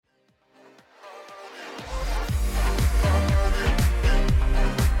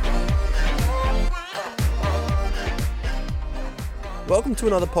Welcome to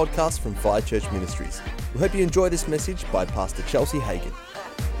another podcast from Fire Church Ministries. We hope you enjoy this message by Pastor Chelsea Hagan.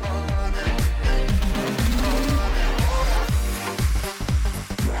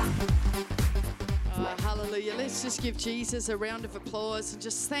 Hallelujah. Let's just give Jesus a round of applause and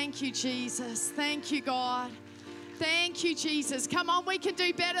just thank you, Jesus. Thank you, God. Thank you, Jesus. Come on, we can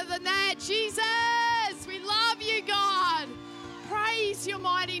do better than that. Jesus, we love you, God. Praise your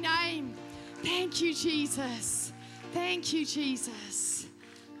mighty name. Thank you, Jesus. Thank you, Jesus.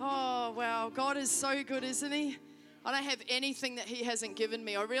 Oh, wow. God is so good, isn't he? I don't have anything that he hasn't given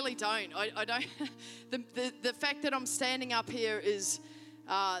me. I really don't. I don't. The fact that I'm standing up here is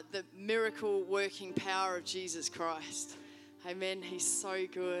the miracle working power of Jesus Christ. Amen. He's so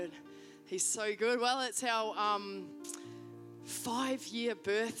good. He's so good. Well, it's our 5-year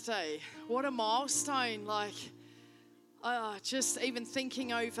birthday. What a milestone. Just even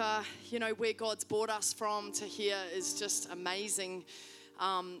thinking over, where God's brought us from to here is just amazing.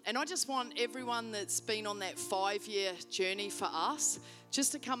 And I just want everyone that's been on that 5-year journey for us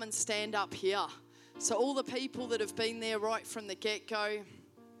just to come and stand up here. So all the people that have been there right from the get-go,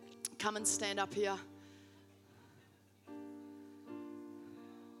 come and stand up here.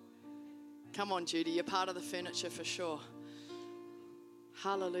 Come on, Judy, you're part of the furniture for sure.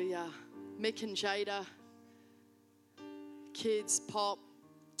 Hallelujah. Mick and Jada, kids, Pop,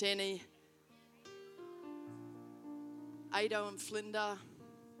 Denny, Ado and Flinda.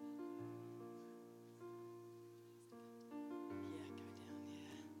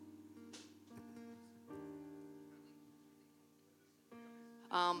 Yeah,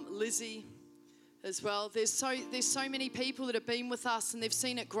 go down, yeah. Lizzie as well. There's so many people that have been with us and they've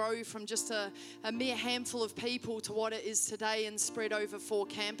seen it grow from just a mere handful of people to what it is today and spread over 4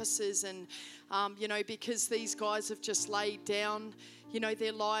 campuses. And, because these guys have just laid down,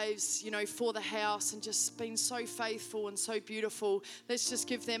 their lives, for the house and just been so faithful and so beautiful. Let's just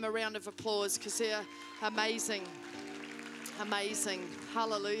give them a round of applause because they're amazing. Amazing.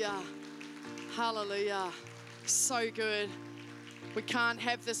 Hallelujah. Hallelujah. So good. We can't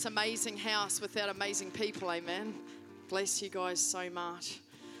have this amazing house without amazing people, amen. Bless you guys so much.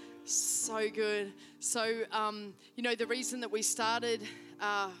 So good. So, the reason that we started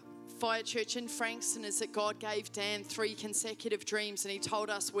Fire Church in Frankston is that God gave Dan 3 consecutive dreams and he told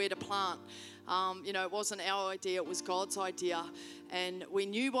us where to plant. It wasn't our idea, it was God's idea. And we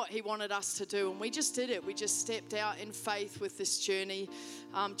knew what he wanted us to do and we just did it. We just stepped out in faith with this journey.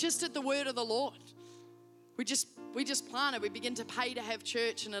 Just at the word of the Lord. We just planted. We began to pay to have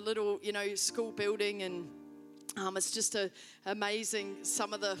church in a little, school building, and it's just amazing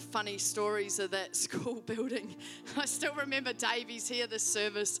some of the funny stories of that school building. I still remember Dave, he's here this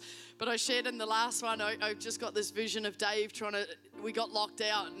service, but I shared in the last one, I just got this vision of Dave we got locked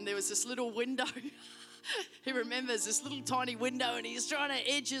out and there was this little window. He remembers this little tiny window and he's trying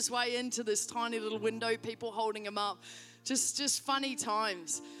to edge his way into this tiny little window, people holding him up. Just funny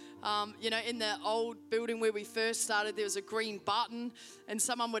times. In the old building where we first started, there was a green button and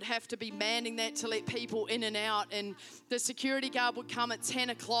someone would have to be manning that to let people in and out. And the security guard would come at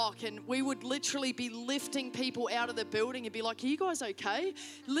 10 o'clock and we would literally be lifting people out of the building and be like, are you guys okay?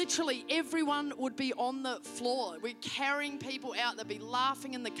 Literally everyone would be on the floor. We're carrying people out. They'd be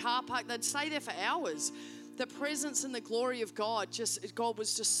laughing in the car park. They'd stay there for hours. The presence and the glory of God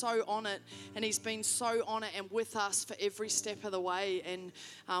was just so on it, and he's been so on it and with us for every step of the way, and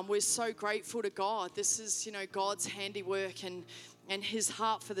we're so grateful to God. This is, God's handiwork and his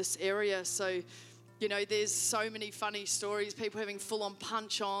heart for this area. So, there's so many funny stories, people having full-on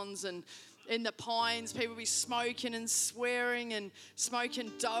punch-ons, and in the Pines, people be smoking and swearing and smoking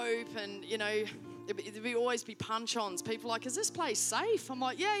dope, and, there'd always be punch-ons. People are like, is this place safe? I'm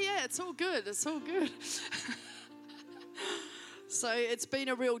like, yeah, it's all good. It's all good. So it's been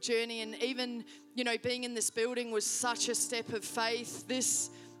a real journey, and even, being in this building was such a step of faith. This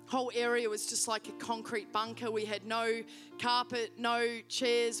whole area was just like a concrete bunker. We had no carpet, no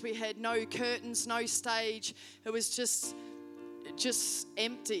chairs, we had no curtains, no stage. It was just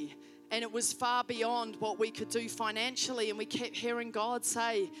empty. And it was far beyond what we could do financially. And we kept hearing God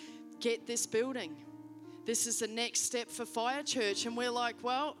say, get this building. This is the next step for Fire Church. And we're like,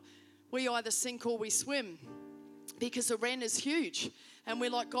 well, we either sink or we swim because the rent is huge. And we're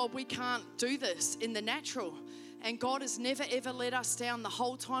like, God, we can't do this in the natural. And God has never, ever let us down. The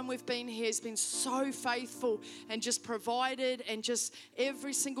whole time we've been here, he's been so faithful and just provided and just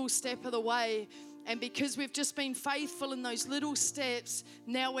every single step of the way. And because we've just been faithful in those little steps,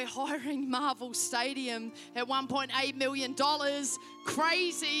 now we're hiring Marvel Stadium at $1.8 million.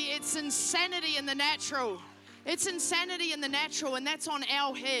 Crazy. It's insanity in the natural. It's insanity in the natural, and that's on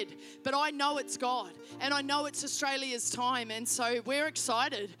our head. But I know it's God, and I know it's Australia's time, and so we're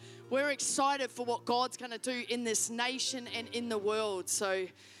excited. We're excited for what God's going to do in this nation and in the world. So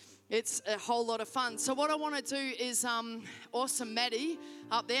it's a whole lot of fun. So what I want to do is, awesome Maddie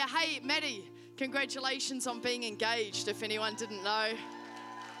up there. Hey, Maddie, congratulations on being engaged, if anyone didn't know.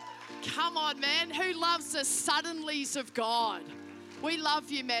 Come on, man. Who loves the suddenlies of God? We love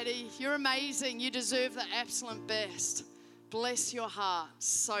you, Maddie. You're amazing. You deserve the absolute best. Bless your heart.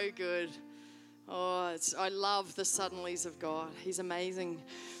 So good. Oh, I love the suddenlies of God. He's amazing.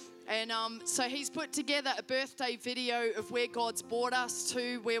 And so he's put together a birthday video of where God's brought us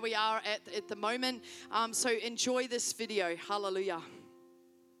to, where we are at the moment. So enjoy this video. Hallelujah.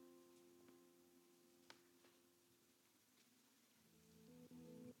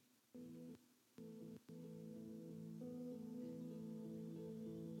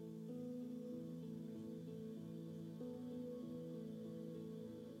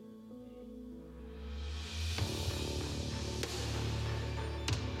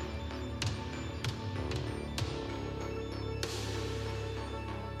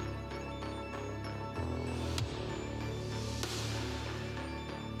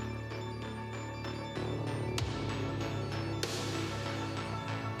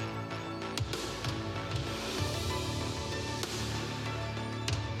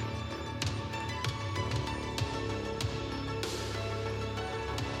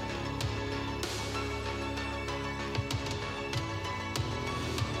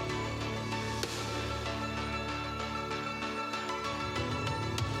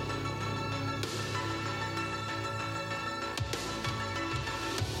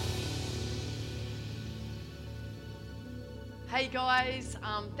 Hey guys,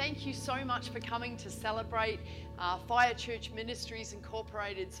 thank you so much for coming to celebrate Fire Church Ministries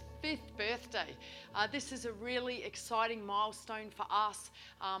Incorporated's 5th birthday. This is a really exciting milestone for us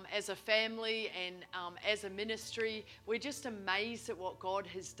as a family and as a ministry. We're just amazed at what God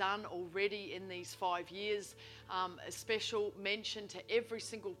has done already in these 5 years. A special mention to every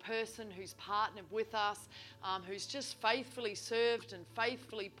single person who's partnered with us, who's just faithfully served and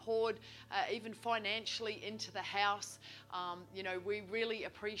faithfully poured, even financially, into the house. You know, we really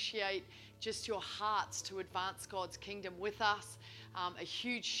appreciate just your hearts to advance God's kingdom with us. A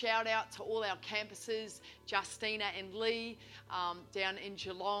huge shout out to all our campuses, Justina and Lee down in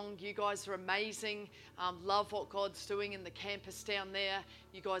Geelong. You guys are amazing. Love what God's doing in the campus down there.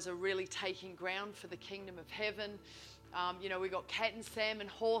 You guys are really taking ground for the kingdom of heaven. You know, we got Kat and Sam in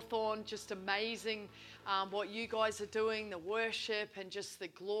Hawthorne, just amazing what you guys are doing, the worship and just the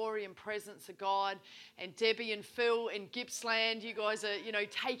glory and presence of God. And Debbie and Phil in Gippsland, you guys are, you know,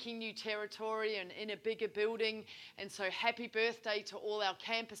 taking new territory and in a bigger building. And so happy birthday to all our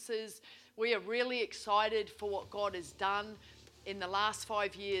campuses. We are really excited for what God has done in the last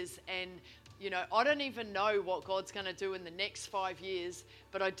 5 years. And you know, I don't even know what God's going to do in the next 5 years,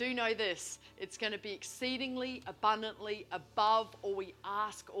 but I do know this. It's going to be exceedingly abundantly above all we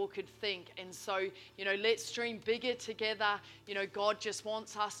ask or could think. And so, you know, let's dream bigger together. You know, God just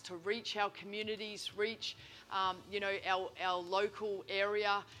wants us to reach our communities, reach, you know, our local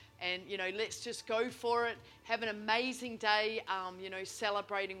area. And, you know, let's just go for it. Have an amazing day, you know,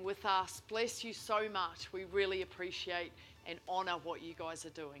 celebrating with us. Bless you so much. We really appreciate and honor what you guys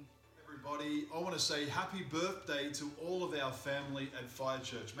are doing. Everybody, I want to say happy birthday to all of our family at Fire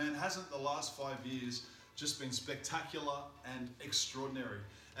Church. Man, hasn't the last 5 years just been spectacular and extraordinary?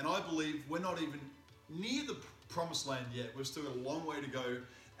 And I believe we're not even near the promised land yet. We've still got a long way to go.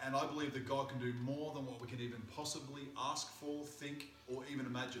 And I believe that God can do more than what we can even possibly ask for, think, or even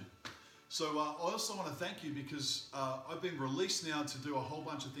imagine. So I also want to thank you because I've been released now to do a whole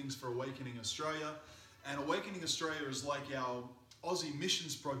bunch of things for Awakening Australia. And Awakening Australia is like our Aussie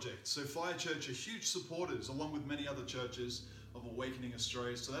missions project. So Fire Church are huge supporters, along with many other churches, of Awakening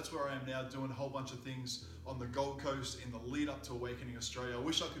Australia. So that's where I am now, doing a whole bunch of things on the Gold Coast in the lead up to Awakening Australia. I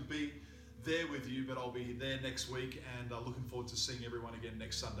wish I could be there with you, but I'll be there next week, and looking forward to seeing everyone again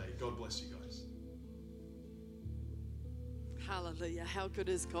next Sunday. God bless you guys. Hallelujah. How good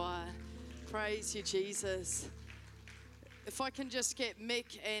is God? Praise you, Jesus. If I can just get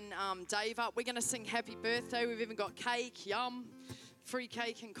Mick and Dave up, we're going to sing happy birthday. We've even got cake, yum, free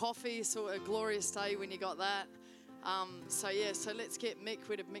cake and coffee. So a glorious day when you got that. So let's get Mick.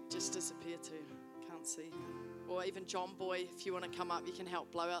 Where did Mick just disappear to? Can't see. Or even John Boy, if you want to come up, you can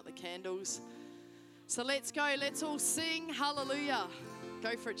help blow out the candles. So let's go. Let's all sing hallelujah.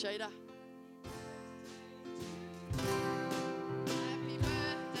 Go for it, Jada.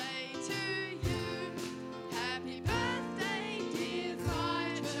 Happy birthday, dear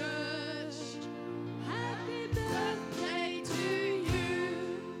Fire Church. Happy birthday.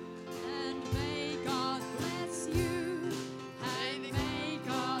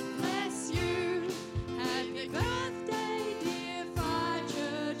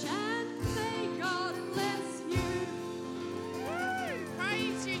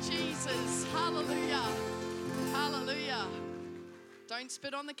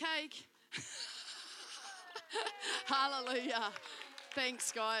 spit on the cake. Hallelujah.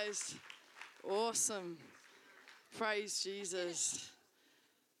 Thanks, guys. Awesome. Praise Jesus.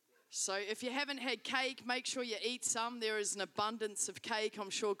 So if you haven't had cake, make sure you eat some. There is an abundance of cake. I'm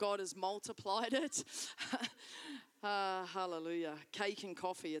sure God has multiplied it. Hallelujah. Cake and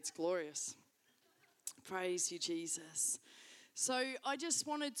coffee, it's glorious. Praise you, Jesus. So I just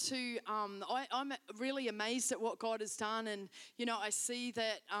wanted to, I'm really amazed at what God has done. And, you know, I see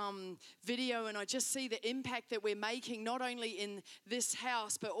that video and I just see the impact that we're making, not only in this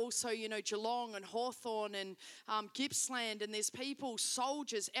house, but also, you know, Geelong and Hawthorn and Gippsland. And there's people,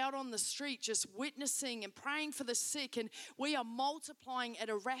 soldiers out on the street just witnessing and praying for the sick. And we are multiplying at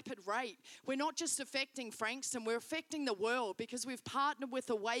a rapid rate. We're not just affecting Frankston, we're affecting the world because we've partnered with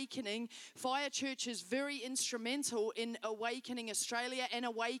Awakening. Fire Church is very instrumental in awakening Australia and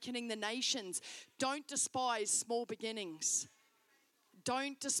awakening the nations. Don't despise small beginnings.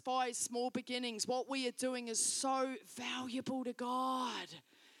 Don't despise small beginnings. What we are doing is so valuable to God.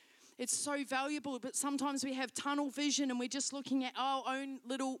 It's so valuable, but sometimes we have tunnel vision and we're just looking at our own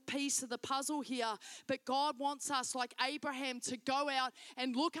little piece of the puzzle here. But God wants us, like Abraham, to go out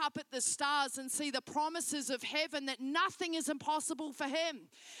and look up at the stars and see the promises of heaven, that nothing is impossible for him.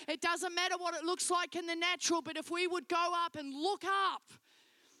 It doesn't matter what it looks like in the natural, but if we would go up and look up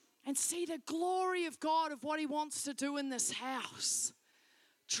and see the glory of God, of what he wants to do in this house.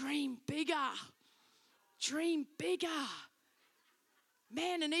 Dream bigger. Dream bigger.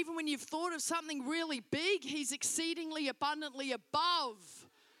 Man, and even when you've thought of something really big, he's exceedingly abundantly above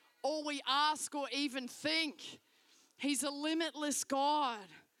all we ask or even think. He's a limitless God.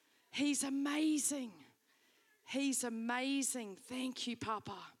 He's amazing. He's amazing. Thank you,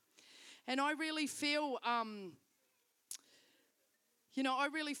 Papa. And I really feel, I'm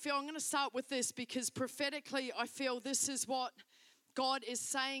going to start with this because prophetically I feel this is what God is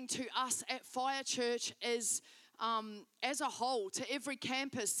saying to us at Fire Church as a whole, to every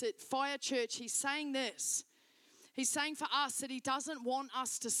campus at Fire Church. He's saying this. He's saying for us that he doesn't want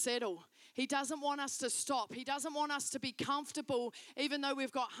us to settle. He doesn't want us to stop. He doesn't want us to be comfortable, even though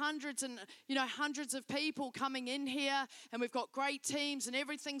we've got hundreds of people coming in here and we've got great teams and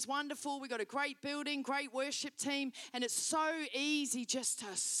everything's wonderful. We've got a great building, great worship team, and it's so easy just to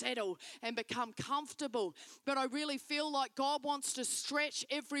settle and become comfortable. But I really feel like God wants to stretch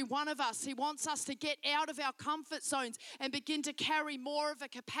every one of us. He wants us to get out of our comfort zones and begin to carry more of a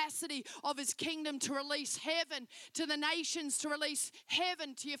capacity of his kingdom, to release heaven to the nations, to release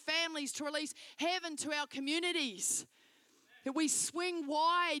heaven to your families, to release heaven to our communities. That we swing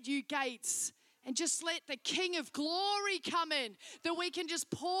wide, you gates, and just let the King of Glory come in. That we can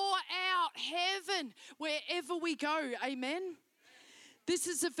just pour out heaven wherever we go. Amen. This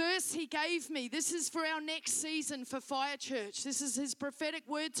is a verse he gave me. This is for our next season for Fire Church. This is his prophetic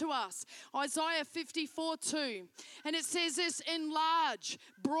word to us. Isaiah 54:2. And it says this: enlarge,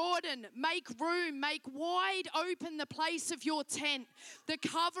 broaden, make room, make wide open the place of your tent, the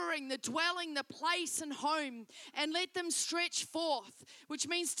covering, the dwelling, the place and home, and let them stretch forth, which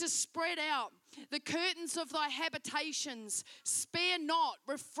means to spread out. The curtains of thy habitations, spare not,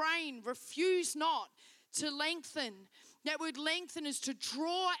 refrain, refuse not to lengthen. That word lengthen is to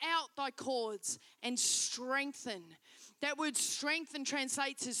draw out thy cords and strengthen. That word strengthen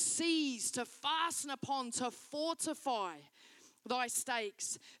translates as seize, to fasten upon, to fortify thy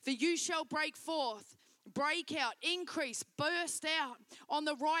stakes. For you shall break forth, break out, increase, burst out on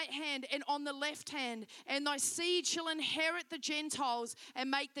the right hand and on the left hand. And thy seed shall inherit the Gentiles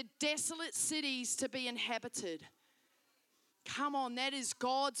and make the desolate cities to be inhabited. Come on, that is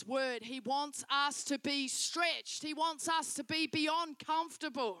God's word. He wants us to be stretched. He wants us to be beyond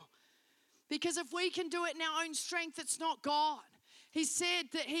comfortable. Because if we can do it in our own strength, it's not God. He said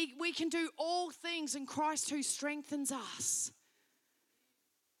that we can do all things in Christ who strengthens us.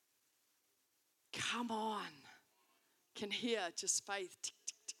 Come on. Can hear just faith. Tick,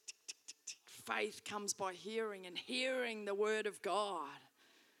 tick, tick, tick, tick, tick, tick. Faith comes by hearing, and hearing the word of God.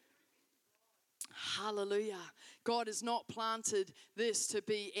 Hallelujah. God has not planted this to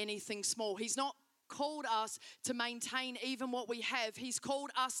be anything small. He's not called us to maintain even what we have. He's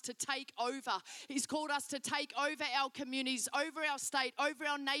called us to take over. He's called us to take over our communities, over our state, over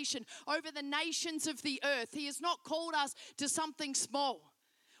our nation, over the nations of the earth. He has not called us to something small.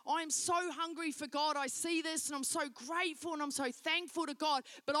 I am so hungry for God. I see this and I'm so grateful and I'm so thankful to God,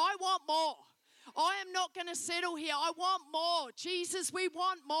 but I want more. I am not going to settle here. I want more. Jesus, we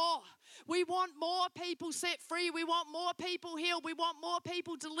want more. We want more people set free. We want more people healed. We want more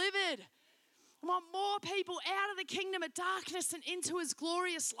people delivered. I want more people out of the kingdom of darkness and into his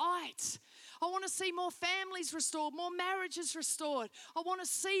glorious light. I want to see more families restored, more marriages restored. I want to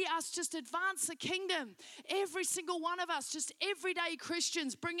see us just advance the kingdom. Every single one of us, just everyday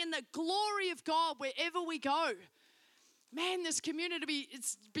Christians, bringing the glory of God wherever we go. Man, this community,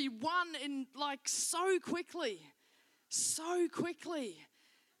 it's be won in like so quickly. So quickly.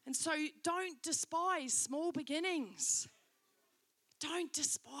 And so don't despise small beginnings. Don't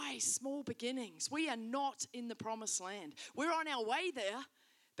despise small beginnings. We are not in the promised land. We're on our way there,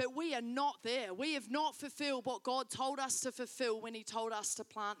 but we are not there. We have not fulfilled what God told us to fulfill when he told us to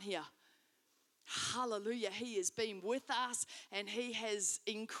plant here. Hallelujah. He has been with us and he has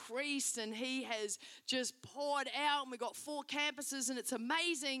increased and he has just poured out, and we've got 4 campuses and it's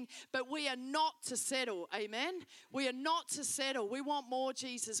amazing, but we are not to settle. Amen. We are not to settle. We want more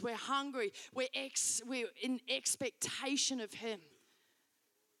Jesus. We're hungry. We're in expectation of him.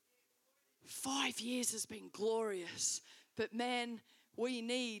 5 years has been glorious, but man, we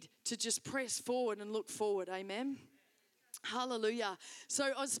need to just press forward and look forward. Amen. Hallelujah.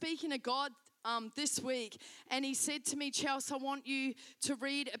 So I was speaking to God this week, and he said to me, Chelsea, I want you to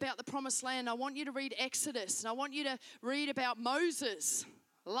read about the promised land. I want you to read Exodus, and I want you to read about Moses.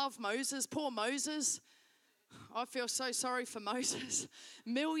 I love Moses. Poor Moses. I feel so sorry for Moses.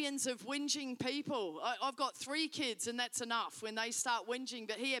 Millions of whinging people. I've got 3 kids, and that's enough when they start whinging,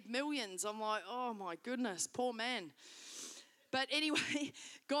 but he had millions. I'm like, oh my goodness, poor man. But anyway,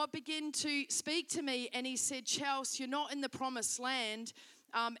 God began to speak to me, and he said, Chelsea, you're not in the promised land.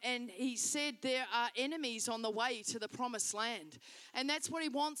 And he said there are enemies on the way to the promised land. And that's what he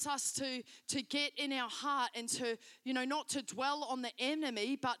wants us to get in our heart, and to, not to dwell on the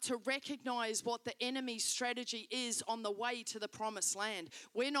enemy, but to recognize what the enemy's strategy is on the way to the promised land.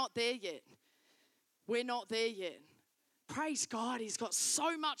 We're not there yet. We're not there yet. Praise God, he's got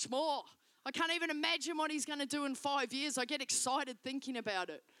so much more. I can't even imagine what he's going to do in 5 years. I get excited thinking about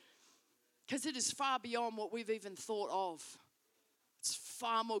it, because it is far beyond what we've even thought of. It's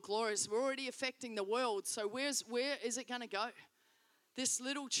far more glorious. We're already affecting the world. So where is it going to go? This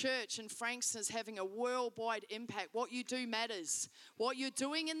little church in Frankston is having a worldwide impact. What you do matters. What you're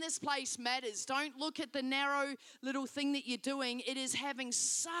doing in this place matters. Don't look at the narrow little thing that you're doing. It is having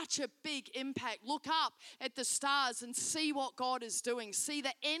such a big impact. Look up at the stars and see what God is doing. See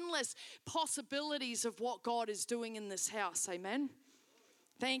the endless possibilities of what God is doing in this house. Amen.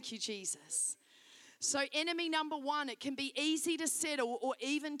 Thank you, Jesus. So enemy number 1, it can be easy to settle or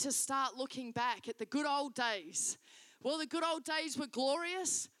even to start looking back at the good old days. Well, the good old days were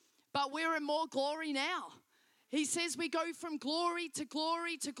glorious, but we're in more glory now. He says we go from glory to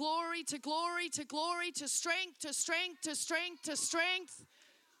glory to glory to glory to glory to strength to strength to strength to strength.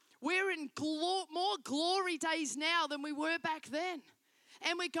 We're in more glory days now than we were back then.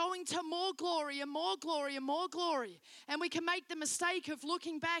 And we're going to more glory and more glory and more glory. And we can make the mistake of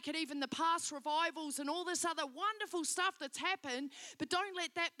looking back at even the past revivals and all this other wonderful stuff that's happened, but don't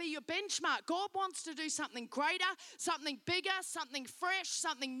let that be your benchmark. God wants to do something greater, something bigger, something fresh,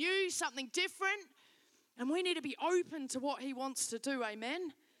 something new, something different. And we need to be open to what he wants to do,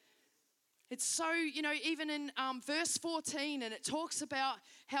 amen? It's so, even in verse 14, and it talks about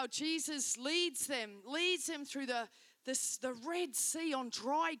how Jesus leads them through the Red Sea on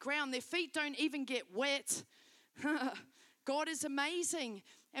dry ground. Their feet don't even get wet. God is amazing.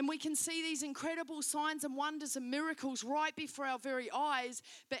 And we can see these incredible signs and wonders and miracles right before our very eyes,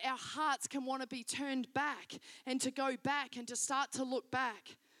 but our hearts can want to be turned back and to go back and to start to look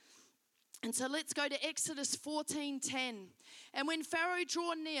back. And so let's go to Exodus 14:10. And when Pharaoh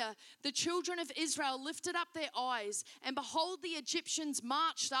drew near, the children of Israel lifted up their eyes, and behold, the Egyptians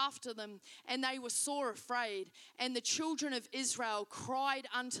marched after them, and they were sore afraid. And the children of Israel cried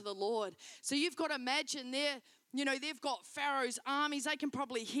unto the Lord. So you've got to imagine they've got Pharaoh's armies. They can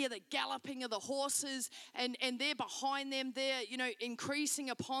probably hear the galloping of the horses, and they're behind them. They're,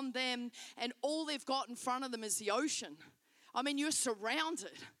 increasing upon them, and all they've got in front of them is the ocean. I mean, you're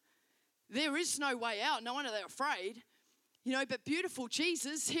surrounded. There is no way out. No wonder they're afraid. But beautiful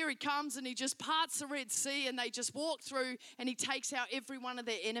Jesus, here he comes and he just parts the Red Sea, and they just walk through, and he takes out every one of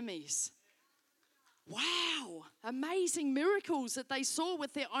their enemies. Wow, amazing miracles that they saw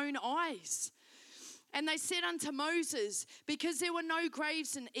with their own eyes. And they said unto Moses, because there were no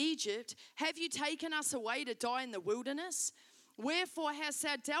graves in Egypt, have you taken us away to die in the wilderness? Wherefore hast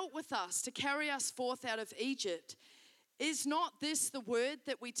thou dealt with us to carry us forth out of Egypt? Is not this the word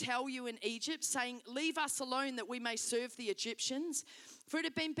that we tell you in Egypt, saying, leave us alone that we may serve the Egyptians? For it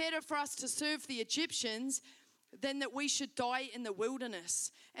had been better for us to serve the Egyptians than that we should die in the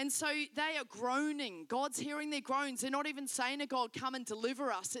wilderness. And so they are groaning. God's hearing their groans. They're not even saying to God, come and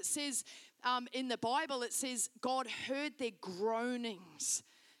deliver us. It says in the Bible, it says God heard their groanings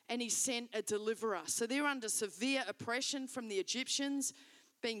and he sent a deliverer. So they're under severe oppression from the Egyptians,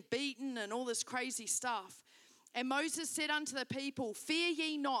 being beaten and all this crazy stuff. And Moses said unto the people, fear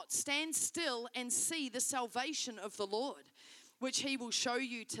ye not, stand still and see the salvation of the Lord, which he will show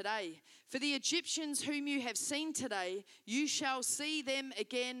you today. For the Egyptians whom you have seen today, you shall see them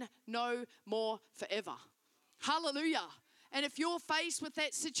again no more forever. Hallelujah. And if you're faced with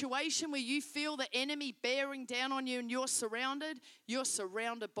that situation where you feel the enemy bearing down on you and you're surrounded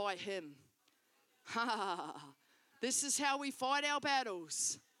by him. This is how we fight our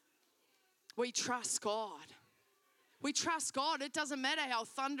battles. We trust God. We trust God. It doesn't matter how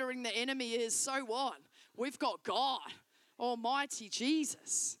thundering the enemy is, so what? We've got God, Almighty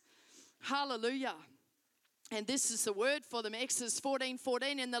Jesus. Hallelujah. And this is the word for them, Exodus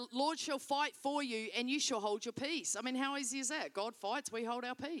 14:14, and the Lord shall fight for you and you shall hold your peace. I mean, how easy is that? God fights, we hold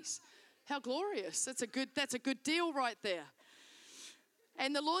our peace. How glorious. That's a good deal right there.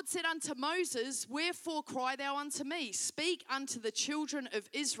 And the Lord said unto Moses, wherefore cry thou unto me? Speak unto the children of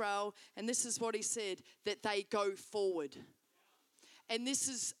Israel. And this is what he said, that they go forward. And this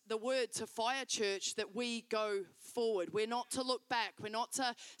is the word to Fire Church, that we go forward. We're not to look back. We're not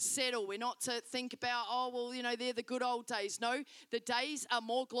to settle. We're not to think about, they're the good old days. No, the days are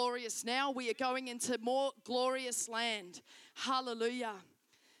more glorious now. We are going into more glorious land. Hallelujah.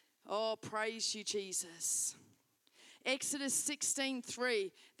 Oh, praise you, Jesus. Exodus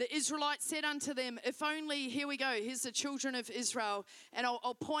 16:3, the Israelites said unto them, if only, here we go, here's the children of Israel. And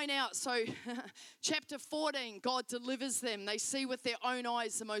I'll point out, so chapter 14, God delivers them. They see with their own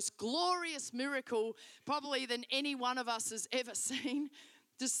eyes the most glorious miracle probably than any one of us has ever seen.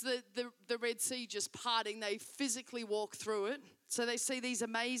 Just the Red Sea just parting. They physically walk through it. So they see these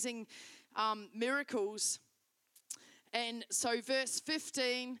amazing miracles. And so verse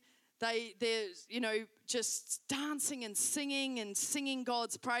 15, they're just dancing and singing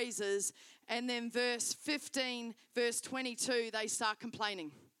God's praises. And then verse 15, verse 22, they start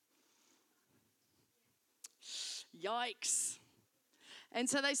complaining. Yikes. And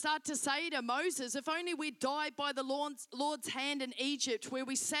so they start to say to Moses, if only we died by the Lord's hand in Egypt, where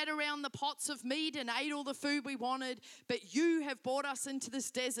we sat around the pots of meat and ate all the food we wanted, but you have brought us into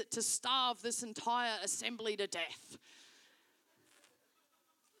this desert to starve this entire assembly to death.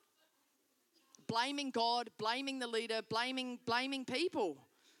 Blaming God, blaming the leader, blaming people.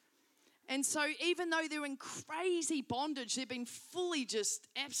 And so even though they're in crazy bondage, they've been fully just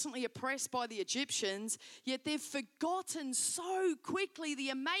absolutely oppressed by the Egyptians, yet they've forgotten so quickly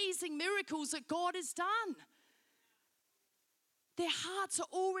the amazing miracles that God has done. Their hearts are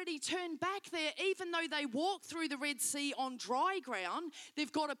already turned back there, even though they walk through the Red Sea on dry ground. They've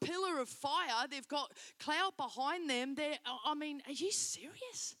got a pillar of fire. They've got cloud behind them. Are you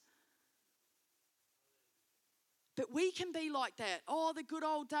serious? But we can be like that. Oh, the good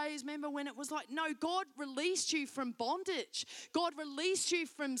old days. Remember when it was like, no, God released you from bondage. God released you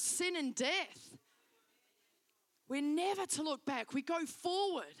from sin and death. We're never to look back. We go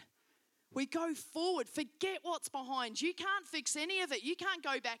forward. We go forward. Forget what's behind. You can't fix any of it. You can't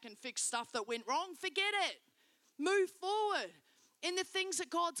go back and fix stuff that went wrong. Forget it. Move forward in the things that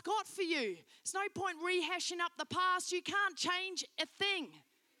God's got for you. There's no point rehashing up the past. You can't change a thing.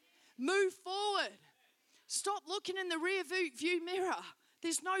 Move forward. Stop looking in the rear view mirror.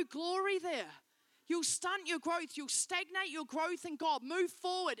 There's no glory there. You'll stunt your growth. You'll stagnate your growth in God. Move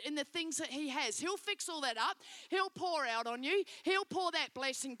forward in the things that He has. He'll fix all that up. He'll pour out on you. He'll pour that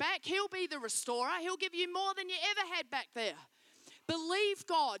blessing back. He'll be the restorer. He'll give you more than you ever had back there. Believe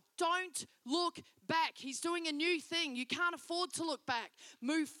God. Don't look back. He's doing a new thing. You can't afford to look back.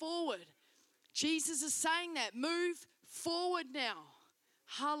 Move forward. Jesus is saying that. Move forward now.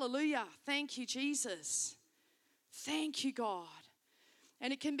 Hallelujah. Thank you, Jesus. Thank you, God.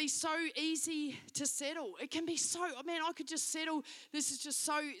 And it can be so easy to settle. It can be I could just settle. This is just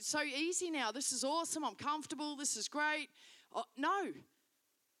so easy now. This is awesome. I'm comfortable. This is great. No,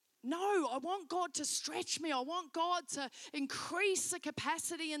 I want God to stretch me. I want God to increase the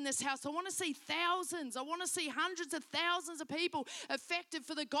capacity in this house. I want to see thousands. I want to see hundreds of thousands of people affected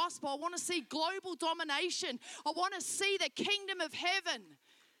for the gospel. I want to see global domination. I want to see the kingdom of heaven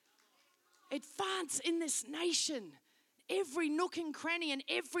advance in this nation, every nook and cranny and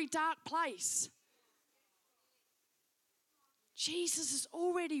every dark place. Jesus has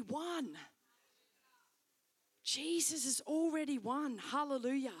already won. Jesus has already won.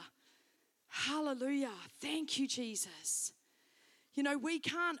 Hallelujah. Hallelujah. Thank you, Jesus. We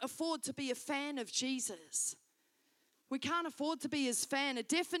can't afford to be a fan of Jesus. We can't afford to be his fan. A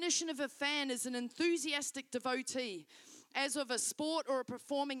definition of a fan is an enthusiastic devotee, as of a sport or a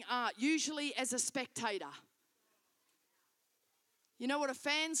performing art, usually as a spectator. You know what a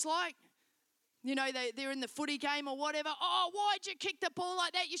fan's like? You know, they're in the footy game or whatever. Oh, why'd you kick the ball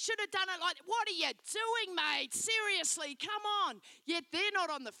like that? You should have done it like that. What are you doing, mate? Seriously, come on. Yet they're not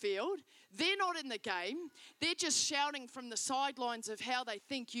on the field. They're not in the game. They're just shouting from the sidelines of how they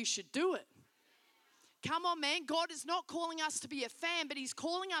think you should do it. Come on, man. God is not calling us to be a fan, but he's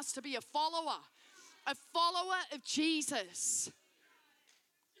calling us to be a follower of Jesus.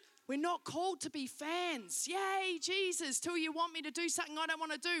 We're not called to be fans. Yay, Jesus, till you want me to do something I don't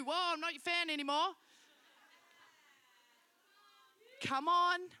want to do. Well, I'm not your fan anymore. Come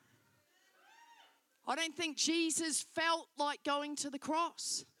on. I don't think Jesus felt like going to the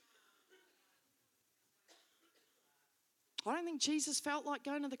cross. I don't think Jesus felt like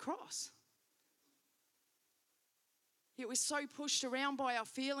going to the cross. Yet we're so pushed around by our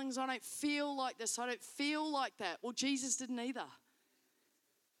feelings. I don't feel like this. I don't feel like that. Well, Jesus didn't either.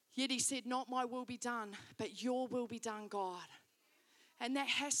 Yet he said, not my will be done, but your will be done, God. And that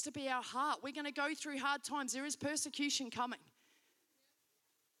has to be our heart. We're going to go through hard times. There is persecution coming.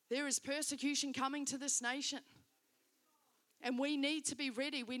 There is persecution coming to this nation. And we need to be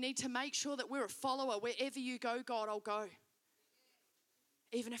ready. We need to make sure that we're a follower. Wherever you go, God, I'll go.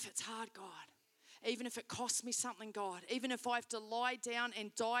 Even if it's hard, God. Even if it costs me something, God. Even if I have to lie down and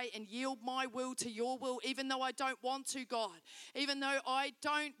die and yield my will to your will, even though I don't want to, God. Even though I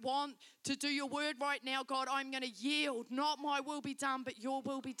don't want to do your word right now, God, I'm going to yield. Not my will be done, but your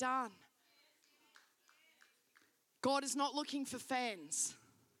will be done. God is not looking for fans.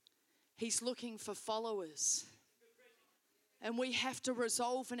 He's looking for followers. And we have to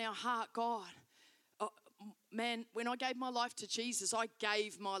resolve in our heart, God. Man, when I gave my life to Jesus, I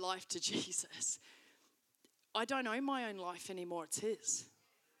gave my life to Jesus. I don't own my own life anymore. It's his.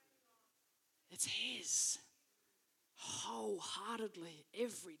 It's his. Wholeheartedly,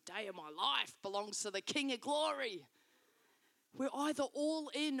 every day of my life belongs to the King of Glory. We're either all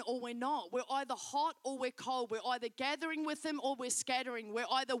in or we're not. We're either hot or we're cold. We're either gathering with him or we're scattering. We're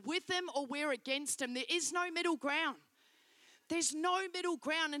either with him or we're against him. There is no middle ground. There's no middle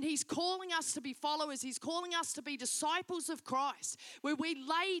ground, and he's calling us to be followers. He's calling us to be disciples of Christ, where we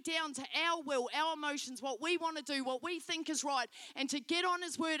lay down to our will, our emotions, what we want to do, what we think is right, and to get on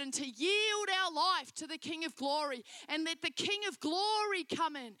his word and to yield our life to the King of Glory, and let the King of Glory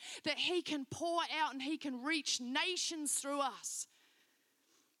come in, that he can pour out and he can reach nations through us.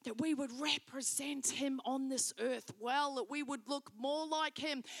 That we would represent him on this earth well, that we would look more like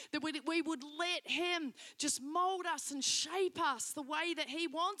him, that we would let him just mold us and shape us the way that he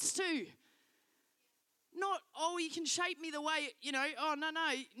wants to. Not, oh, you can shape me the way,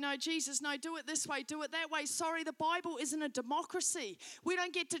 no, Jesus, no, do it this way, do it that way. Sorry, the Bible isn't a democracy. We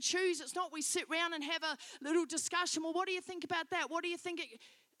don't get to choose. It's not we sit around and have a little discussion. Well, what do you think about that? What do you think?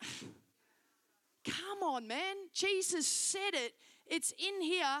 Come on, man. Jesus said it. It's in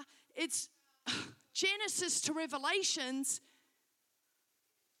here. It's Genesis to Revelations.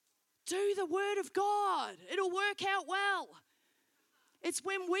 Do the word of God. It'll work out well. It's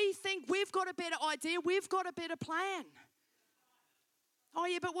when we think we've got a better idea, we've got a better plan. Oh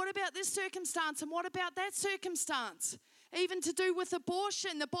yeah, but what about this circumstance and what about that circumstance? Even to do with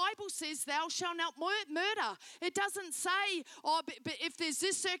abortion, the Bible says thou shalt not murder. It doesn't say, oh, but if there's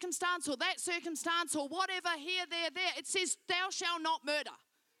this circumstance or that circumstance or whatever, here, there. It says thou shalt not murder.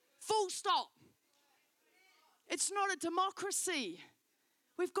 Full stop. It's not a democracy.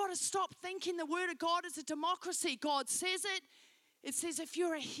 We've got to stop thinking the word of God is a democracy. God says it. It says if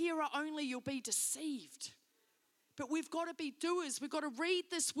you're a hearer only, you'll be deceived. But we've got to be doers. We've got to read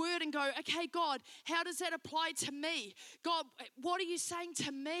this word and go, okay, God, how does that apply to me? God, what are you saying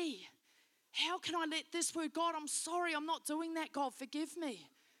to me? How can I let this word, God, I'm sorry, I'm not doing that, God, forgive me.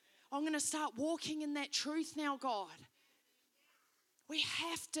 I'm going to start walking in that truth now, God. We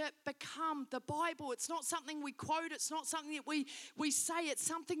have to become the Bible. It's not something we quote. It's not something that we say. It's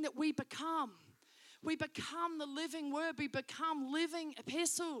something that we become. We become the living word. We become living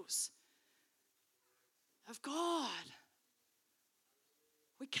epistles of God.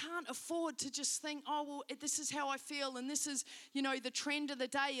 We can't afford to just think, oh, well, this is how I feel, and this is, the trend of the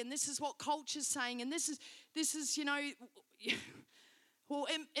day, and this is what culture's saying, and this is, well,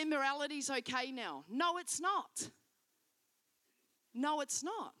 immorality's okay now. No, it's not. No, it's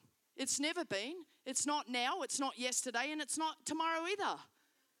not. It's never been. It's not now. It's not yesterday, and it's not tomorrow either.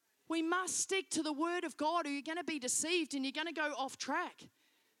 We must stick to the word of God, or you're going to be deceived, and you're going to go off track.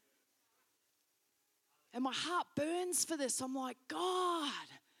 And my heart burns for this. I'm like, God,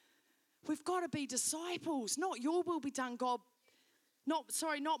 We've got to be disciples. Not your will be done, God. Not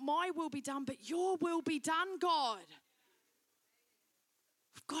my will be done, but your will be done, God.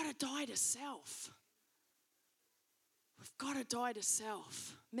 We've got to die to self. We've got to die to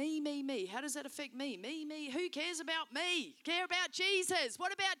self. Me. How does that affect me? Me. Who cares about me? Care about Jesus.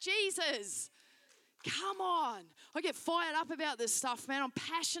 What about Jesus? Come on. I get fired up about this stuff, man. I'm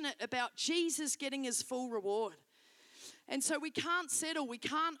passionate about Jesus getting his full reward. And so we can't settle. We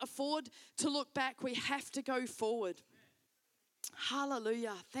can't afford to look back. We have to go forward.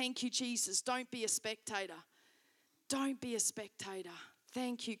 Hallelujah. Thank you, Jesus. Don't be a spectator. Don't be a spectator.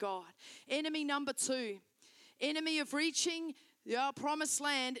 Thank you, God. Enemy number 2. Enemy of reaching the promised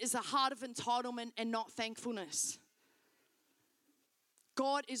land is a heart of entitlement and not thankfulness.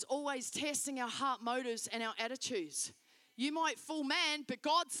 God is always testing our heart motives and our attitudes. You might fool man, but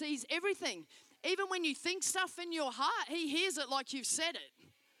God sees everything. Even when you think stuff in your heart, he hears it like you've said it.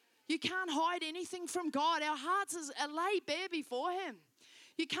 You can't hide anything from God. Our hearts are laid bare before him.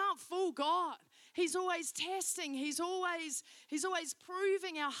 You can't fool God. He's always testing. He's always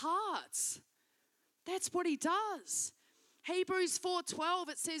proving our hearts. That's what he does. Hebrews 4:12,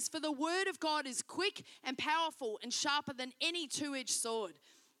 it says, "For the word of God is quick and powerful and sharper than any two-edged sword,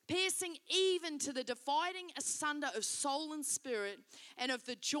 piercing even to the dividing asunder of soul and spirit and of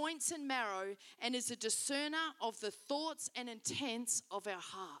the joints and marrow, and is a discerner of the thoughts and intents of our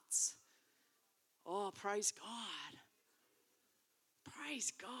hearts." Oh, praise God.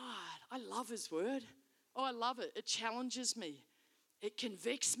 Praise God. I love his word. Oh, I love it. It challenges me. It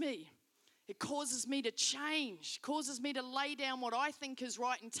convicts me. It causes me to change, causes me to lay down what I think is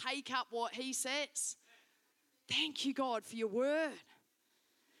right and take up what he says. Thank you, God, for your word.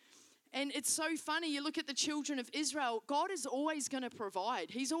 And it's so funny, you look at the children of Israel, God is always going to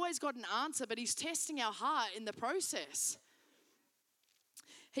provide. He's always got an answer, but he's testing our heart in the process.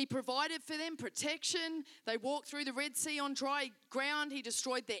 He provided for them protection. They walked through the Red Sea on dry ground. He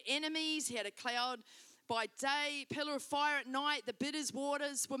destroyed their enemies. He had a cloud by day, pillar of fire at night. The bitter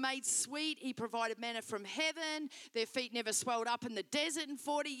waters were made sweet. He provided manna from heaven. Their feet never swelled up in the desert in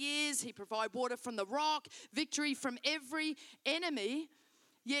 40 years. He provided water from the rock, victory from every enemy.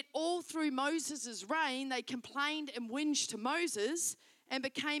 Yet all through Moses' reign, they complained and whinged to Moses and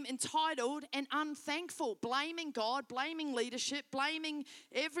became entitled and unthankful, blaming God, blaming leadership, blaming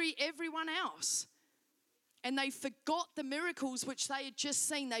everyone else. And they forgot the miracles which they had just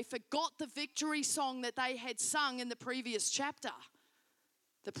seen. They forgot the victory song that they had sung in the previous chapter.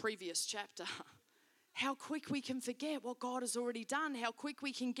 How quick we can forget what God has already done. How quick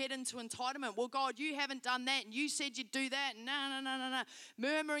we can get into entitlement. Well, God, you haven't done that, and you said you'd do that. No.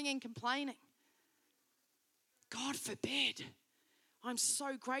 Murmuring and complaining. God forbid. I'm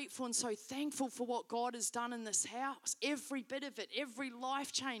so grateful and so thankful for what God has done in this house. Every bit of it, every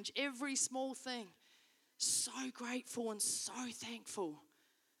life change, every small thing. So grateful and so thankful.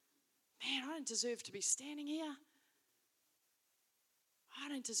 Man, I don't deserve to be standing here.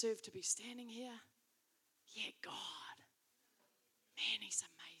 Yet God, man, he's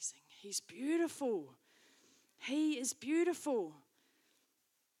amazing. He's beautiful. He is beautiful.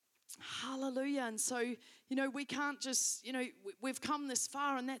 Hallelujah. And so, we can't just, we've come this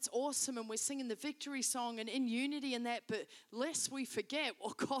far and that's awesome and we're singing the victory song and in unity and that, but lest we forget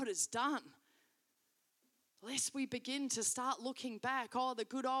what God has done. Lest we begin to start looking back, the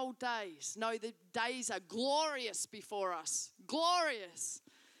good old days. No, the days are glorious before us. Glorious.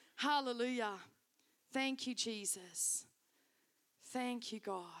 Hallelujah. Thank you, Jesus. Thank you,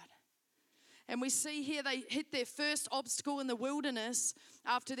 God. And we see here they hit their first obstacle in the wilderness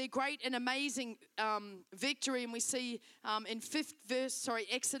after their great and amazing victory. And we see in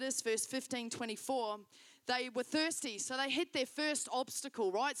Exodus verse 15:24, they were thirsty. So they hit their first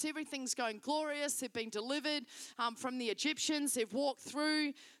obstacle, right? So everything's going glorious. They've been delivered from the Egyptians. They've walked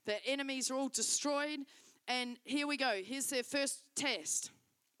through. Their enemies are all destroyed. And here we go. Here's their first test.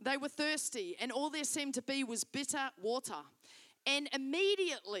 They were thirsty, and all there seemed to be was bitter water. And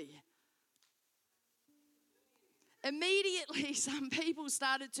immediately, some people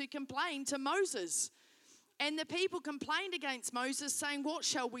started to complain to Moses. And the people complained against Moses, saying, "What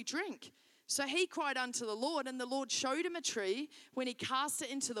shall we drink?" So he cried unto the Lord, and the Lord showed him a tree. When he cast it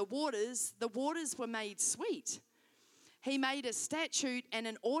into the waters were made sweet. He made a statute and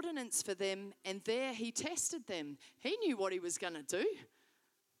an ordinance for them, and there he tested them. He knew what he was going to do.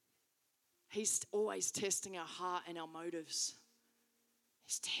 He's always testing our heart and our motives.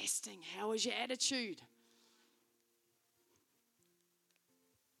 He's testing, how is your attitude?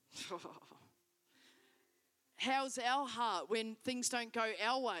 How's our heart when things don't go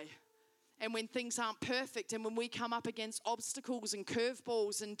our way? and when things aren't perfect, and when we come up against obstacles and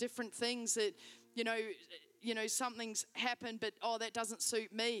curveballs and different things that, you know, something's happened, but, oh, that doesn't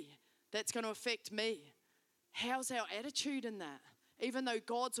suit me. That's going to affect me. How's our attitude in that? Even though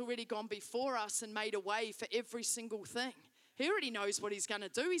God's already gone before us and made a way for every single thing. He already knows what he's going to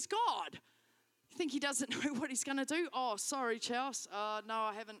do. He's God. You think he doesn't know what he's going to do? Oh, sorry, Charles. No,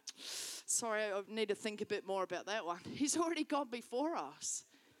 I haven't. Sorry, I need to think a bit more about that one. He's already gone before us.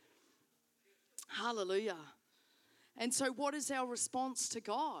 Hallelujah. And so what is our response to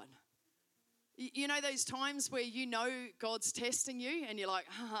God? You know those times where you know God's testing you and you're like,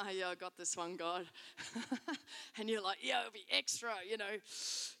 yeah, I got this one, God. And you're like, yeah, it'll be extra, you know,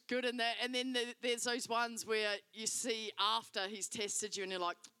 good in that. And then there's those ones where you see after he's tested you and you're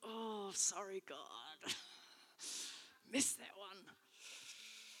like, oh, sorry, God. Missed that one.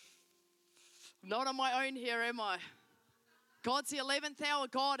 Not on my own here, am I? God's the 11th hour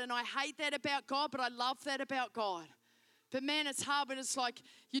God, and I hate that about God, but I love that about God. But man, it's hard, but it's like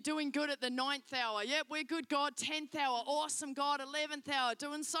you're doing good at the 9th hour. Yep, we're good, God. 10th hour, awesome, God. 11th hour,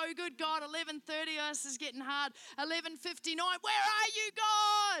 doing so good, God. 11:30, this is getting hard. 11:59, where are you,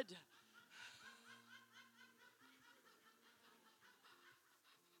 God?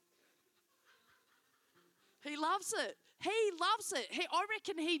 He loves it. He loves it. I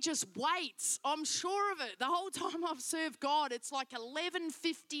reckon he just waits. I'm sure of it. The whole time I've served God, it's like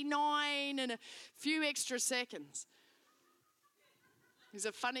 11:59 and a few extra seconds. He's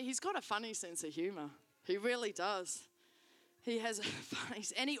got a funny sense of humor. He really does. He has a funny,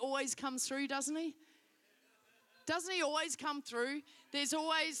 and he always comes through, doesn't he? Doesn't he always come through? There's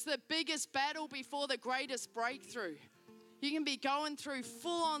always the biggest battle before the greatest breakthrough. You can be going through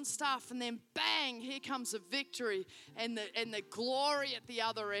full-on stuff, and then bang, here comes a victory and the glory at the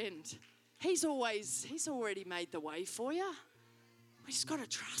other end. He's already made the way for you. We just got to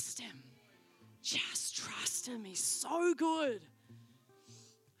trust him. Just trust him. He's so good.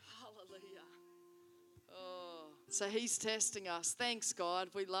 Hallelujah. Oh, so he's testing us. Thanks, God.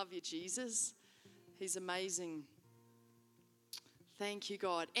 We love you, Jesus. He's amazing. Thank you,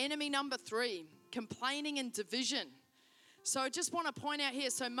 God. Enemy number 3, complaining and division. So I just want to point out here,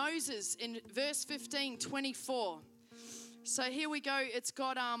 so Moses in verse 15:24. So here we go. It's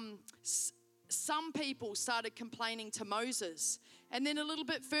got some people started complaining to Moses. And then a little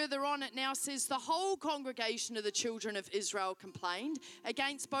bit further on, it now says the whole congregation of the children of Israel complained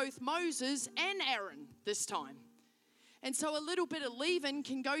against both Moses and Aaron this time. And so a little bit of leaven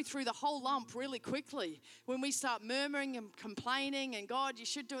can go through the whole lump really quickly when we start murmuring and complaining and God, you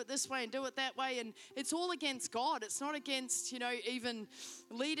should do it this way and do it that way. And it's all against God. It's not against, even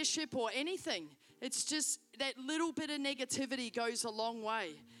leadership or anything. It's just that little bit of negativity goes a long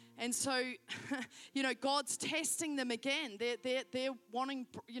way. And so, God's testing them again. They're wanting,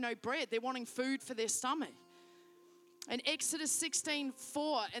 bread. They're wanting food for their stomach. In Exodus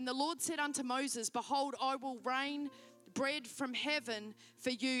 16:4, and the Lord said unto Moses, behold, I will rain bread from heaven for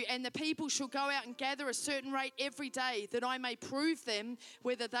you, and the people shall go out and gather a certain rate every day, that I may prove them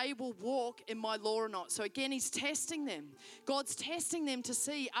whether they will walk in my law or not. So again, he's testing them. God's testing them to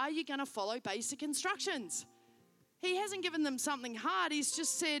see, are you going to follow basic instructions? He hasn't given them something hard. He's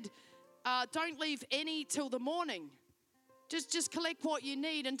just said, don't leave any till the morning. Just collect what you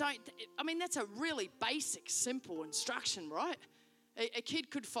need and that's a really basic, simple instruction, right? A kid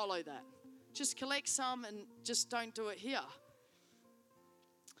could follow that. Just collect some and just don't do it here.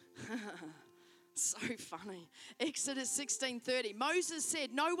 So funny. Exodus 16:30. Moses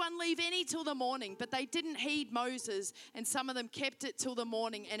said, no one leave any till the morning, but they didn't heed Moses, and some of them kept it till the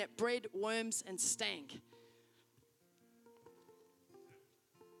morning, and it bred worms and stank.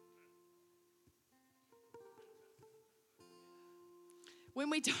 When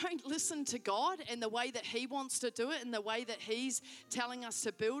we don't listen to God and the way that he wants to do it and the way that he's telling us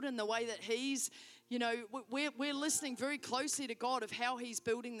to build and the way that he's, we're listening very closely to God of how he's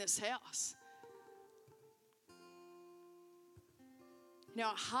building this house.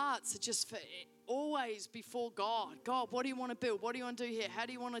 Our hearts are just for always before God. God, what do you want to build? What do you want to do here? How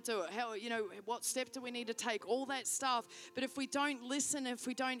do you want to do it? How, what step do we need to take? All that stuff. But if we don't listen, if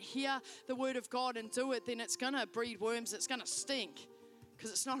we don't hear the word of God and do it, then it's going to breed worms. It's going to stink.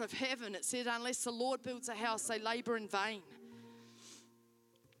 Because it's not of heaven. It said, unless the Lord builds a house, they labor in vain.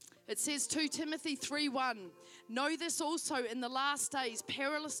 It says 2 Timothy 3:1, know this also, in the last days,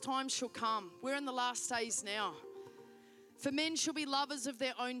 perilous times shall come. We're in the last days now. For men shall be lovers of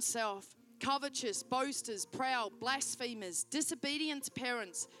their own self, covetous, boasters, proud, blasphemers, disobedient to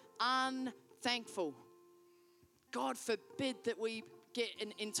parents, unthankful. God forbid that we get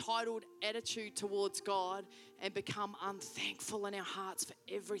an entitled attitude towards God and become unthankful in our hearts for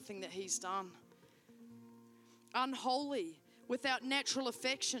everything that He's done. Unholy, without natural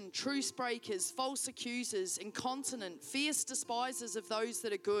affection, truce breakers, false accusers, incontinent, fierce despisers of those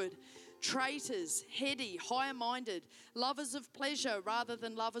that are good, traitors, heady, higher-minded, lovers of pleasure rather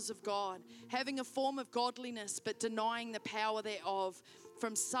than lovers of God, having a form of godliness but denying the power thereof.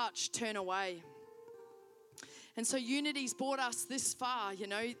 From such turn away. And so unity's brought us this far, you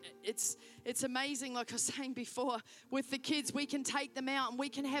know. It's amazing, like I was saying before, with the kids, we can take them out and we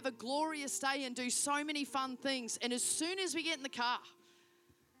can have a glorious day and do so many fun things. And as soon as we get in the car,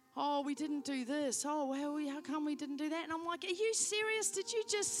 oh, we didn't do this. Oh, well, how come we didn't do that? And I'm like, are you serious? Did you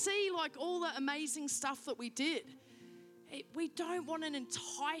just see like all the amazing stuff that we did? We don't want an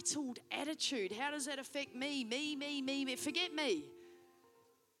entitled attitude. How does that affect me? Me. Forget me.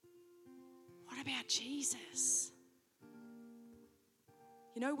 What about Jesus?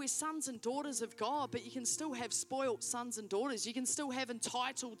 You know, we're sons and daughters of God, but you can still have spoilt sons and daughters. You can still have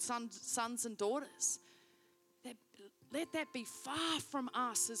entitled sons and daughters. Let that be far from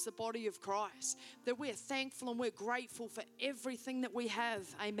us as the body of Christ, that we're thankful and we're grateful for everything that we have.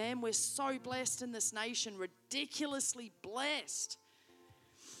 Amen. We're so blessed in this nation, ridiculously blessed.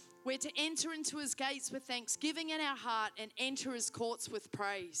 We're to enter into His gates with thanksgiving in our heart and enter His courts with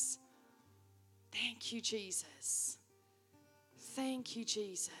praise. Thank you, Jesus. Thank you,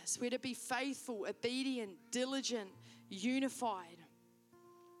 Jesus. We're to be faithful, obedient, diligent, unified.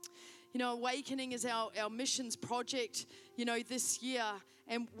 You know, Awakening is our missions project, you know, this year.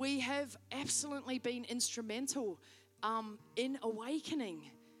 And we have absolutely been instrumental in awakening.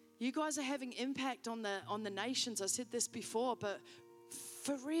 You guys are having impact on the nations. I said this before, but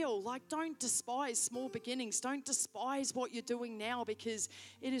for real, like, don't despise small beginnings. Don't despise what you're doing now, because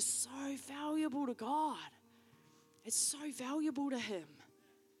it is so valuable to God. It's so valuable to Him.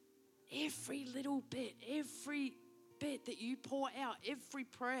 Every little bit, every bit that you pour out, every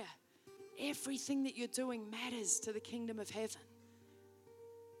prayer, everything that you're doing matters to the kingdom of heaven.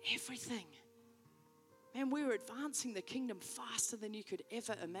 Everything. Man, we're advancing the kingdom faster than you could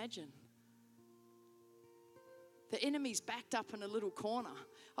ever imagine. The enemy's backed up in a little corner.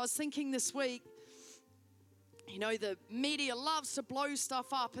 I was thinking this week, you know, the media loves to blow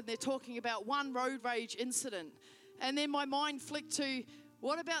stuff up and they're talking about one road rage incident. And then my mind flicked to,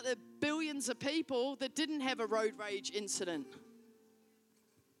 what about the billions of people that didn't have a road rage incident?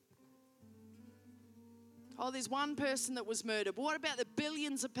 Oh, there's one person that was murdered. But what about the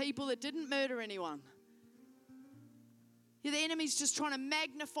billions of people that didn't murder anyone? Yeah, the enemy's just trying to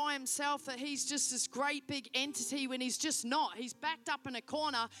magnify himself that he's just this great big entity when he's just not. He's backed up in a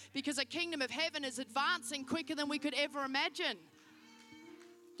corner because the kingdom of heaven is advancing quicker than we could ever imagine.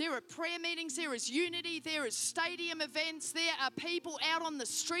 There are prayer meetings, there is unity, there is stadium events, there are people out on the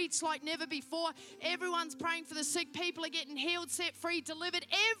streets like never before. Everyone's praying for the sick. People are getting healed, set free, delivered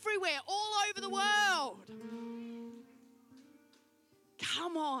everywhere, all over the world.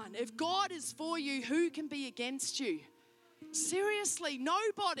 Come on, if God is for you, who can be against you? Seriously,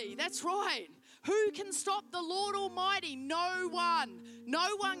 nobody. That's right. Who can stop the Lord Almighty? No one.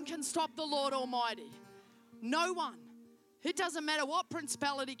 No one can stop the Lord Almighty. No one. It doesn't matter what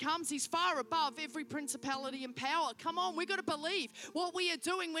principality comes. He's far above every principality and power. Come on, we've got to believe what we are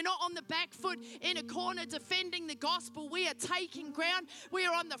doing. We're not on the back foot in a corner defending the gospel. We are taking ground. We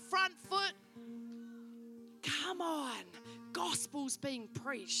are on the front foot. Come on. Gospel's being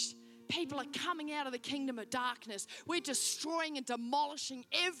preached. People are coming out of the kingdom of darkness. We're destroying and demolishing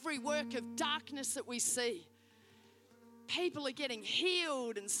every work of darkness that we see. People are getting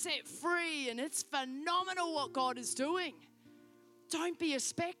healed and set free, and it's phenomenal what God is doing. Don't be a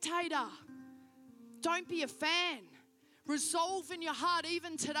spectator. Don't be a fan. Resolve in your heart,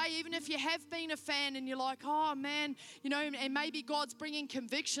 even today, even if you have been a fan and you're like, oh man, you know, and maybe God's bringing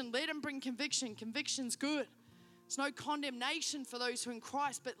conviction. Let Him bring conviction. Conviction's good. There's no condemnation for those who are in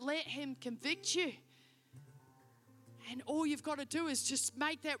Christ, but let Him convict you. And all you've got to do is just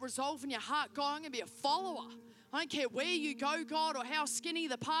make that resolve in your heart. God, I'm going to be a follower. I don't care where you go, God, or how skinny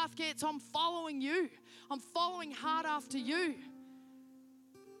the path gets. I'm following you. I'm following hard after you.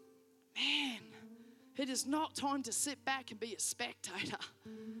 Man, it is not time to sit back and be a spectator.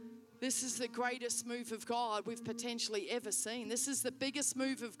 This is the greatest move of God we've potentially ever seen. This is the biggest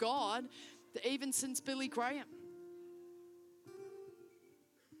move of God even since Billy Graham.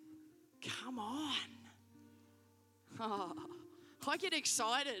 Come on. Oh, I get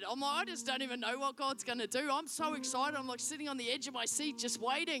excited. I'm like, I just don't even know what God's going to do. I'm so excited. I'm like sitting on the edge of my seat just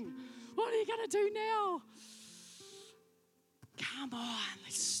waiting. What are you going to do now? Come on.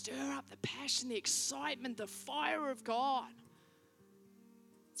 Let's stir up the passion, the excitement, the fire of God.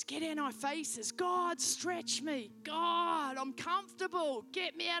 Let's get in our faces. God, stretch me. God, I'm comfortable.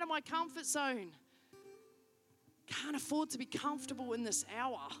 Get me out of my comfort zone. Can't afford to be comfortable in this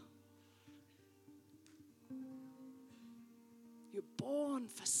hour. You're born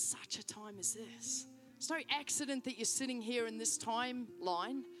for such a time as this. It's no accident that you're sitting here in this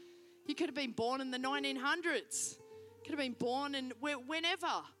timeline. You could have been born in the 1900s. Could have been born in whenever.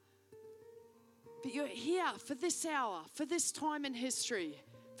 But you're here for this hour, for this time in history,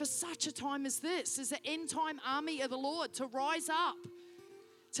 for such a time as this, as the end time army of the Lord, to rise up,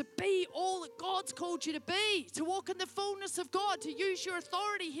 to be all that God's called you to be, to walk in the fullness of God, to use your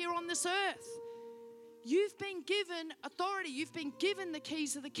authority here on this earth. You've been given authority. You've been given the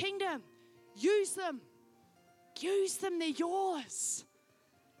keys of the kingdom. Use them. Use them. They're yours.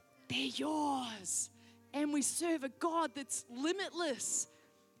 They're yours. And we serve a God that's limitless.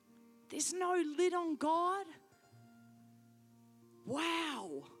 There's no lid on God.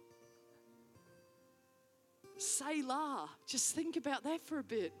 Wow. Selah. Just think about that for a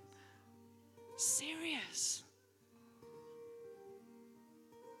bit. Serious.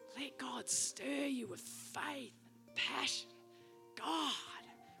 Let God stir you with faith and passion. God,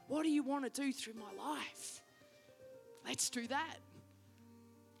 what do you want to do through my life? Let's do that.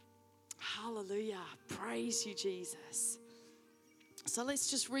 Hallelujah. Praise you, Jesus. So let's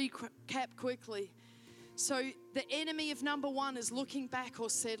just recap quickly. So the enemy of number one is looking back or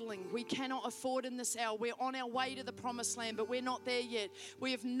settling. We cannot afford in this hour. We're on our way to the promised land, but we're not there yet.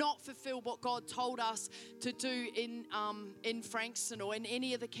 We have not fulfilled what God told us to do in Frankston or in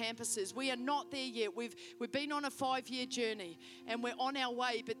any of the campuses. We are not there yet. We've been on a 5-year journey and we're on our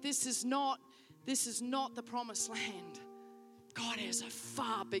way, but this is not the promised land. God has a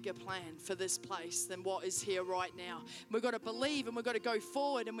far bigger plan for this place than what is here right now. We've got to believe and we've got to go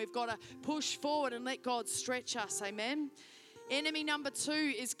forward and we've got to push forward and let God stretch us. Amen. Enemy number 2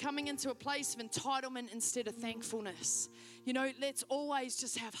 is coming into a place of entitlement instead of thankfulness. You know, let's always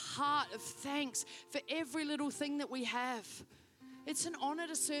just have heart of thanks for every little thing that we have. It's an honor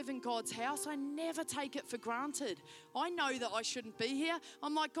to serve in God's house. I never take it for granted. I know that I shouldn't be here.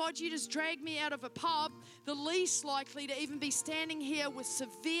 I'm like, God, you just dragged me out of a pub, the least likely to even be standing here with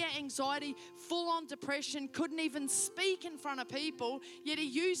severe anxiety, full-on depression, couldn't even speak in front of people, yet he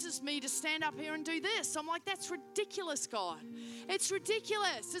uses me to stand up here and do this. I'm like, that's ridiculous, God. It's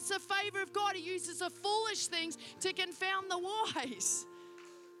ridiculous. It's a favor of God. He uses the foolish things to confound the wise.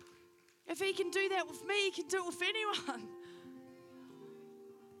 If he can do that with me, he can do it with anyone.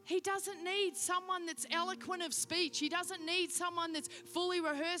 He doesn't need someone that's eloquent of speech. He doesn't need someone that's fully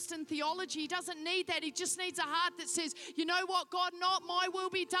rehearsed in theology. He doesn't need that. He just needs a heart that says, you know what, God, not my will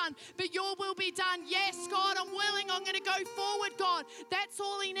be done, but your will be done. Yes, God, I'm willing. I'm going to go forward, God. That's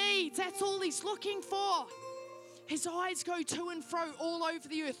all he needs. That's all he's looking for. His eyes go to and fro all over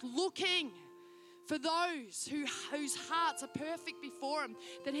the earth, looking for those whose hearts are perfect before him,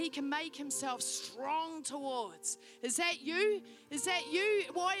 that he can make himself strong towards. Is that you? Is that you?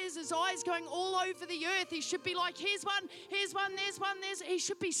 Why is his eyes going all over the earth? He should be like, here's one, there's one. He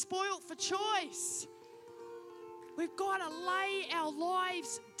should be spoiled for choice. We've got to lay our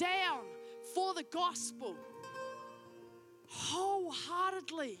lives down for the gospel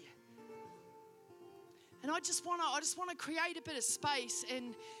wholeheartedly. And I just want to create a bit of space.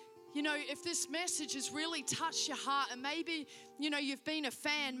 And you know, if this message has really touched your heart, and maybe, you know, you've been a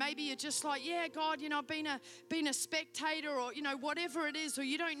fan, maybe you're just like, yeah, God, you know, I've been a spectator, or, you know, whatever it is, or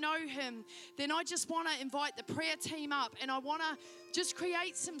you don't know him, then I just want to invite the prayer team up, and I want to just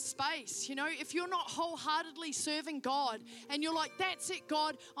create some space. You know, if you're not wholeheartedly serving God, and you're like, that's it,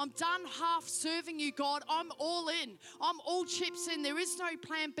 God, I'm done half serving you, God, I'm all in, I'm all chips in, there is no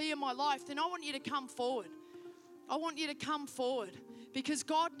plan B in my life, then I want you to come forward. I want you to come forward. Because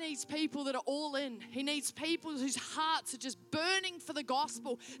God needs people that are all in. He needs people whose hearts are just burning for the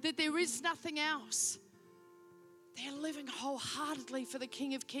gospel, that there is nothing else. They're living wholeheartedly for the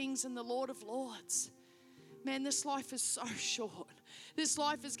King of Kings and the Lord of Lords. Man, this life is so short. This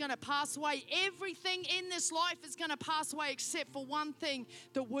life is going to pass away. Everything in this life is going to pass away except for one thing,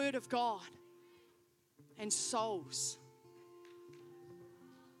 the Word of God and souls.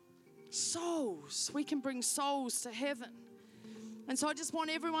 Souls. We can bring souls to heaven. And so I just want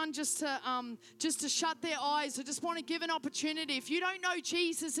everyone just to shut their eyes. I just want to give an opportunity. If you don't know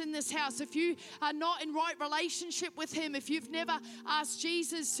Jesus in this house, if you are not in right relationship with him, if you've never asked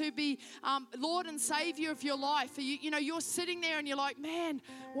Jesus to be Lord and Savior of your life, you're sitting there and you're like, man,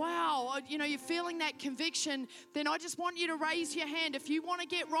 wow, you're feeling that conviction, then I just want you to raise your hand. If you want to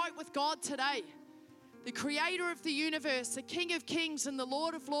get right with God today, the creator of the universe, the King of Kings and the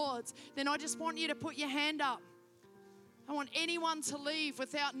Lord of Lords, then I just want you to put your hand up. I don't want anyone to leave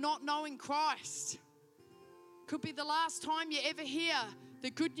without not knowing Christ. Could be the last time you ever hear the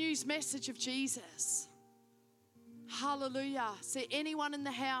good news message of Jesus. Hallelujah. Is there anyone in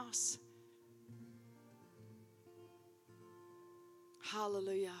the house?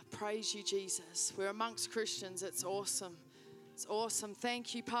 Hallelujah. Praise you, Jesus. We're amongst Christians. It's awesome. It's awesome.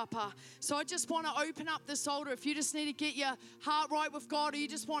 Thank you, Papa. So I just want to open up this altar. If you just need to get your heart right with God, or you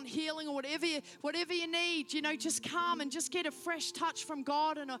just want healing, or whatever you need, just come and just get a fresh touch from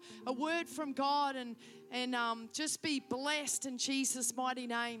God and a word from God, and just be blessed in Jesus' mighty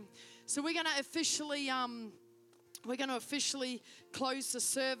name. So we're going to officially close the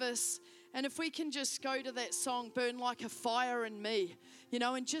service. And if we can just go to that song, Burn Like a Fire in Me,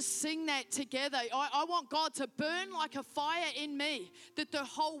 and just sing that together. I want God to burn like a fire in me that the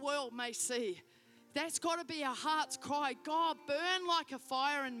whole world may see. That's got to be our heart's cry. God, burn like a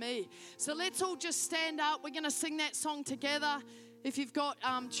fire in me. So let's all just stand up. We're going to sing that song together. If you've got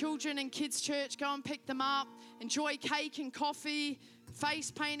children in kids' church, go and pick them up. Enjoy cake and coffee,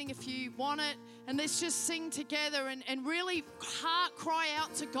 face painting if you want it. And let's just sing together and really heart cry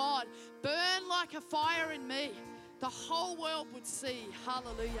out to God. Burn like a fire in me. The whole world would see.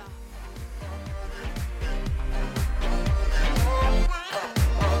 Hallelujah.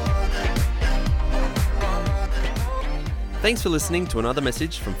 Thanks for listening to another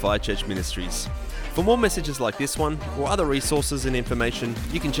message from Fire Church Ministries. For more messages like this one, or other resources and information,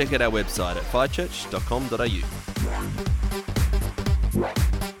 you can check out our website at firechurch.com.au.